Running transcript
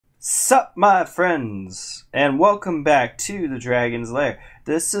Sup, my friends, and welcome back to the Dragon's Lair.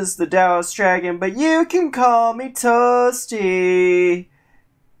 This is the Taoist dragon, but you can call me Toasty.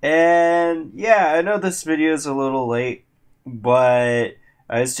 And yeah, I know this video is a little late, but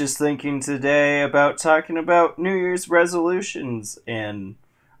I was just thinking today about talking about New Year's resolutions and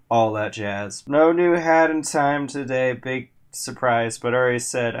all that jazz. No new hat in time today, big surprise, but I already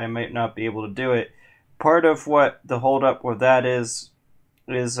said I might not be able to do it. Part of what the holdup with that is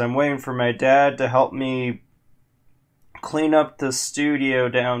I'm waiting for my dad to help me clean up the studio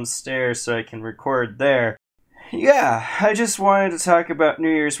downstairs so I can record there. Yeah, I just wanted to talk about New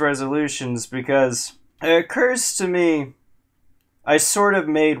Year's resolutions because it occurs to me I sort of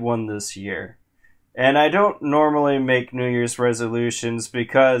made one this year. And I don't normally make New Year's resolutions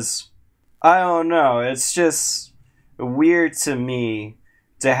because, I don't know, it's just weird to me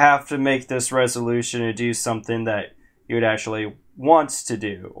to have to make this resolution to do something that you would actually want to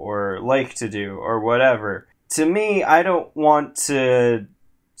do or like to do or whatever. To me, I don't want to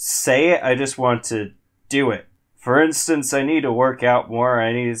say it, I just want to do it. For instance, I need to work out more,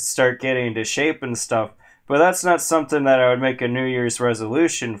 I need to start getting into shape and stuff, but that's not something that I would make a New Year's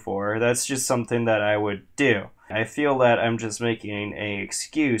resolution for. That's just something that I would do. I feel that I'm just making an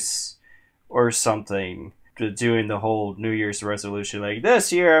excuse or something to doing the whole New Year's resolution. Like,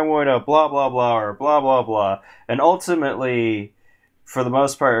 this year I'm going to blah blah blah or blah blah blah. And ultimately, for the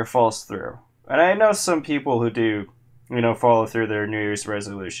most part, it falls through. And I know some people who do, follow through their New Year's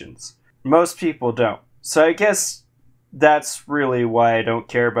resolutions. Most people don't. So I guess that's really why I don't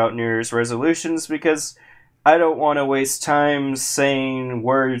care about New Year's resolutions, because I don't want to waste time saying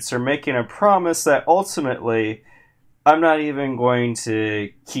words or making a promise that ultimately I'm not even going to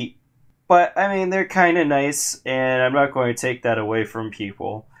keep. But, I mean, they're kind of nice, and I'm not going to take that away from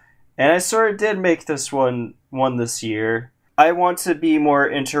people. And I sort of did make this one this year. I want to be more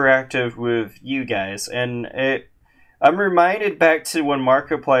interactive with you guys, and I'm reminded back to when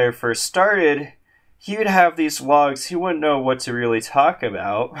Markiplier first started. He would have these vlogs, he wouldn't know what to really talk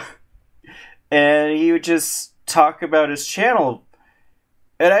about, and he would just talk about his channel.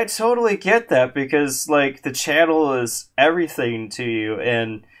 And I totally get that, because, like, the channel is everything to you,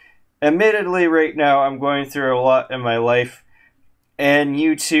 and admittedly right now I'm going through a lot in my life, and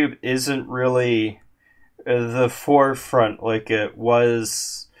YouTube isn't really the forefront like it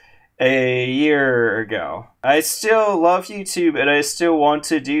was a year ago. I still love YouTube and I still want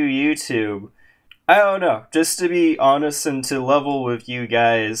to do YouTube. I don't know, just to be honest and to level with you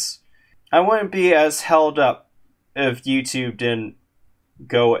guys, I wouldn't be as held up if YouTube didn't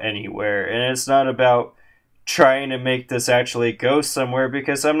go anywhere. And it's not about trying to make this actually go somewhere,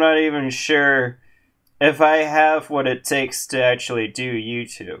 because I'm not even sure if I have what it takes to actually do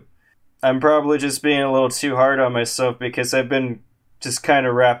YouTube. I'm probably just being a little too hard on myself because I've been just kind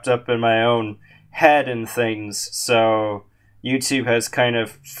of wrapped up in my own head and things, so YouTube has kind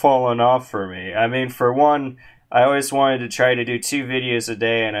of fallen off for me. I mean, for one, I always wanted to try to do 2 videos a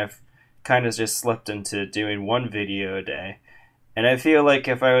day, and I've kind of just slipped into doing 1 video a day. And I feel like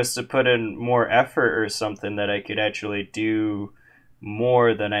if I was to put in more effort or something, that I could actually do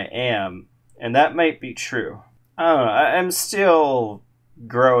more than I am. And that might be true. I don't know, I'm still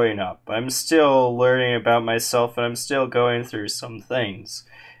growing up. I'm still learning about myself, and I'm still going through some things.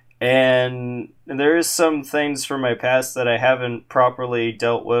 And there is some things from my past that I haven't properly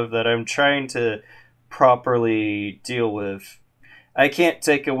dealt with that I'm trying to properly deal with. I can't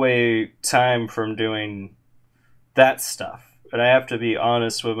take away time from doing that stuff. And I have to be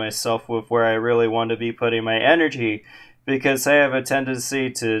honest with myself with where I really want to be putting my energy, because I have a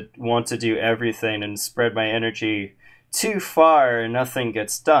tendency to want to do everything and spread my energy too far and nothing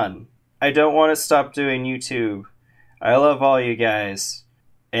gets done. I don't want to stop doing YouTube. I love all you guys.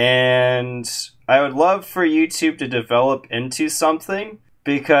 And I would love for YouTube to develop into something,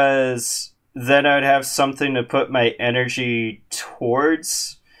 because then I would have something to put my energy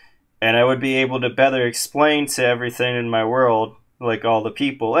towards, and I would be able to better explain to everything in my world, like all the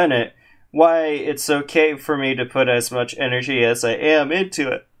people in it, why it's okay for me to put as much energy as I am into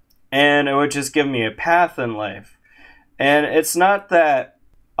it. And it would just give me a path in life. And it's not that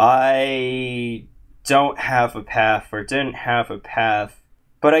I don't have a path or didn't have a path,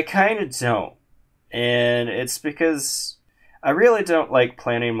 but I kind of don't. And it's because I really don't like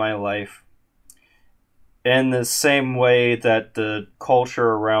planning my life in the same way that the culture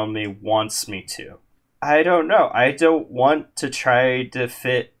around me wants me to. I don't know. I don't want to try to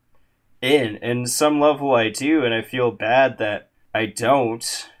fit in. In some level I do, and I feel bad that I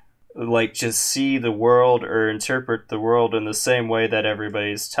don't. Like, just see the world or interpret the world in the same way that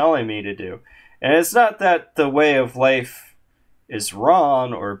everybody's telling me to do. And it's not that the way of life is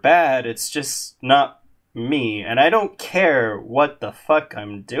wrong or bad. It's just not me. And I don't care what the fuck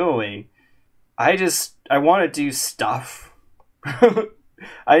I'm doing. I want to do stuff.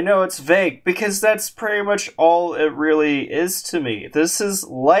 I know it's vague because that's pretty much all it really is to me. This is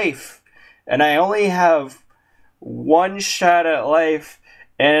life. And I only have one shot at life,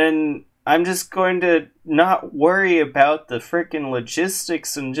 and I'm just going to not worry about the freaking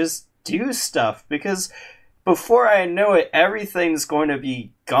logistics and just do stuff, because before I know it, everything's going to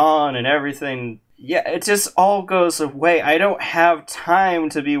be gone and everything, yeah, it just all goes away. I don't have time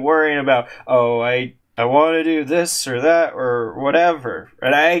to be worrying about, oh, I want to do this or that or whatever.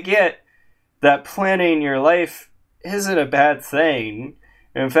 And I get that planning your life isn't a bad thing.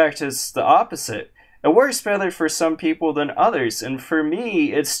 In fact, it's the opposite. It works better for some people than others. And for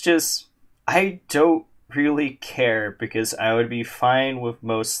me, it's just, I don't really care because I would be fine with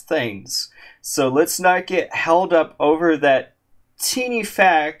most things. So let's not get held up over that teeny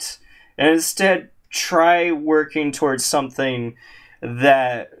fact and instead try working towards something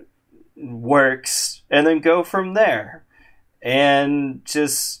that works and then go from there and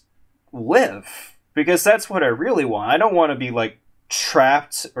just live, because that's what I really want. I don't want to be like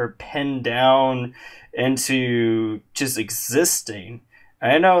trapped or pinned down into just existing.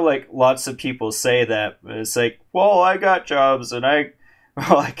 I know like lots of people say that, but it's like, well, I got jobs and I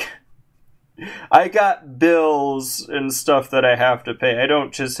got bills and stuff that I have to pay. I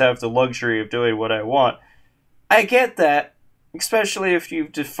don't just have the luxury of doing what I want. I get that, especially if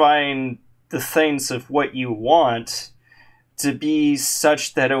you've defined the things of what you want to be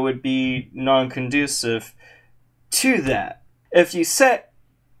such that it would be non-conducive to that. If you set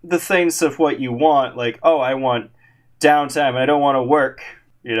the things of what you want, like, oh, I want downtime, I don't want to work,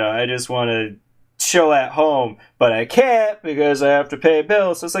 I just want to chill at home, but I can't because I have to pay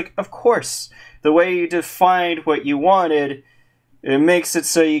bills. It's like, of course, the way you defined what you wanted, it makes it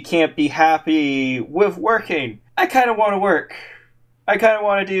so you can't be happy with working. I kind of want to work. I kind of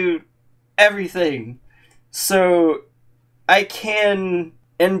want to do everything. So I can,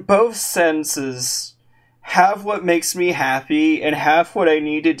 in both senses, have what makes me happy and have what I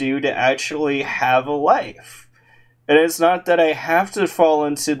need to do to actually have a life. And it's not that I have to fall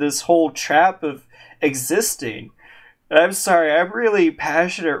into this whole trap of existing. And I'm sorry, I'm really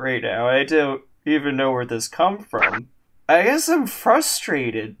passionate right now. I don't even know where this comes from. I guess I'm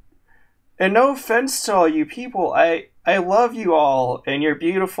frustrated. And no offense to all you people, I love you all, and you're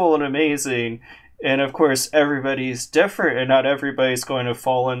beautiful and amazing. And of course, everybody's different, and not everybody's going to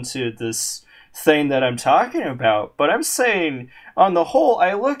fall into this thing that I'm talking about. But I'm saying, on the whole,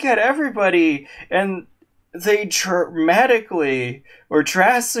 I look at everybody, and they dramatically or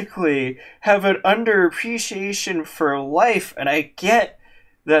drastically have an underappreciation for life. And I get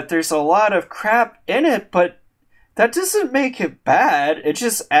that there's a lot of crap in it, but that doesn't make it bad. It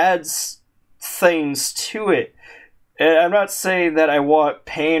just adds things to it. And I'm not saying that I want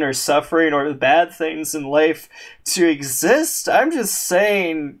pain or suffering or bad things in life to exist. I'm just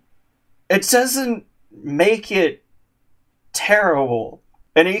saying it doesn't make it terrible.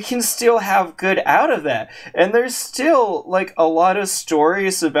 And you can still have good out of that. And there's still, like, a lot of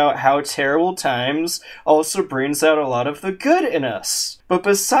stories about how terrible times also brings out a lot of the good in us. But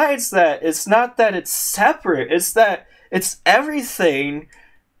besides that, it's not that it's separate. It's that it's everything,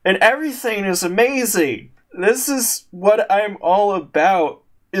 and everything is amazing. This is what I'm all about,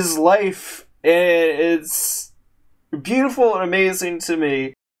 is life. And it's beautiful and amazing to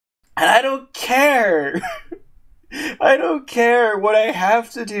me. And I don't care. I don't care what I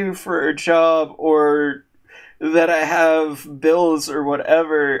have to do for a job or that I have bills or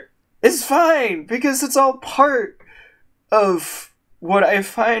whatever. It's fine, because it's all part of what I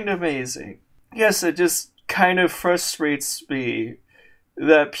find amazing. Yes, it just kind of frustrates me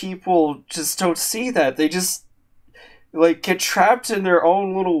that people just don't see that. They just like get trapped in their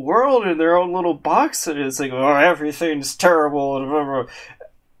own little world, in their own little box, and it's like, oh, everything's terrible and blah, blah, blah.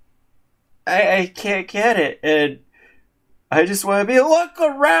 I can't get it, and I just want to be, look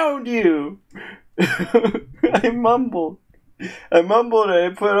around you. I mumbled and I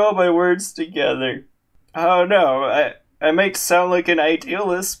put all my words together. Oh no, I might sound like an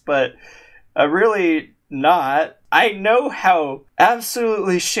idealist, but I'm really not. I know how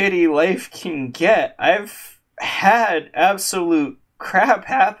absolutely shitty life can get. I've had absolute crap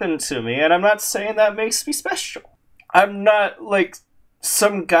happen to me, and I'm not saying that makes me special. I'm not like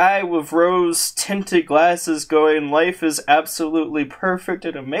some guy with rose-tinted glasses going, life is absolutely perfect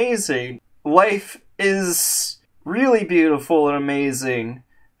and amazing. Life is really beautiful and amazing.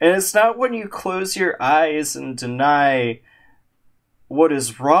 And it's not when you close your eyes and deny what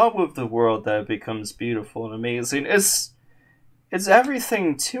is wrong with the world that it becomes beautiful and amazing. it's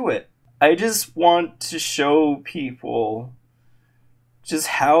everything to it. I just want to show people just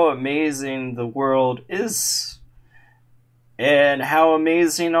how amazing the world is. And how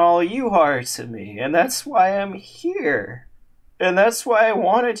amazing all you are to me. And that's why I'm here. And that's why I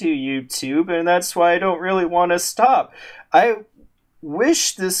want to do YouTube. And that's why I don't really want to stop. I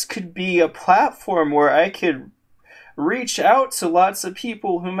wish this could be a platform where I could reach out to lots of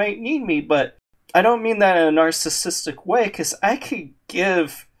people who might need me. But I don't mean that in a narcissistic way. Because I could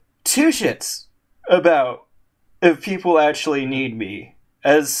give two shits about if people actually need me.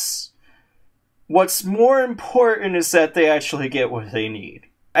 As what's more important is that they actually get what they need.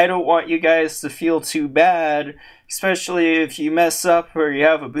 I don't want you guys to feel too bad, especially if you mess up or you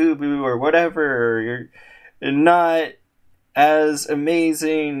have a boo-boo or whatever, or you're not as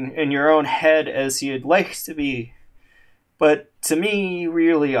amazing in your own head as you'd like to be. But to me, you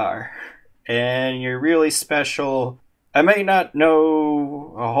really are. And you're really special. I might not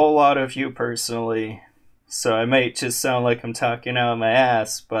know a whole lot of you personally, so I might just sound like I'm talking out of my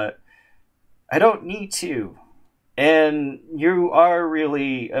ass, but I don't need to. And you are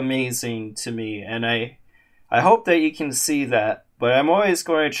really amazing to me, and I hope that you can see that, but I'm always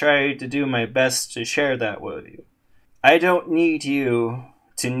going to try to do my best to share that with you. I don't need you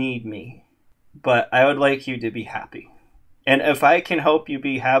to need me, but I would like you to be happy. And if I can help you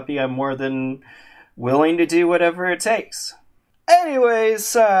be happy, I'm more than willing to do whatever it takes.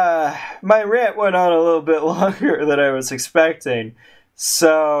 Anyways, my rant went on a little bit longer than I was expecting,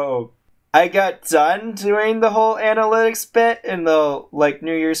 so I got done doing the whole analytics bit in the,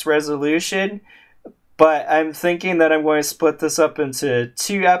 New Year's resolution, but I'm thinking that I'm going to split this up into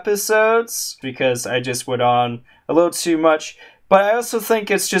 2 episodes, because I just went on a little too much, but I also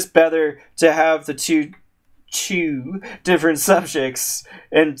think it's just better to have the two different subjects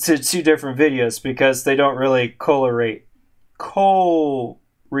into 2 different videos, because they don't really correlate.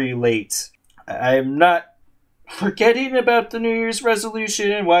 I'm not forgetting about the New Year's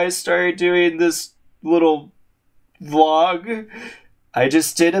resolution and why I started doing this little vlog. I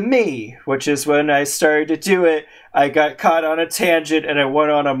just did a me, which is when I started to do it, I got caught on a tangent and I went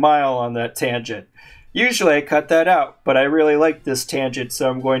on a mile on that tangent. Usually I cut that out, but I really like this tangent, so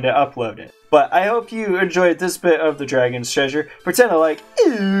I'm going to upload it. But I hope you enjoyed this bit of the Dragon's Treasure. Pretend to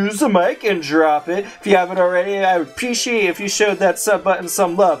use the mic and drop it. If you haven't already, I would appreciate if you showed that sub button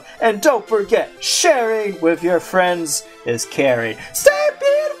some love. And don't forget, sharing with your friends is caring. Stay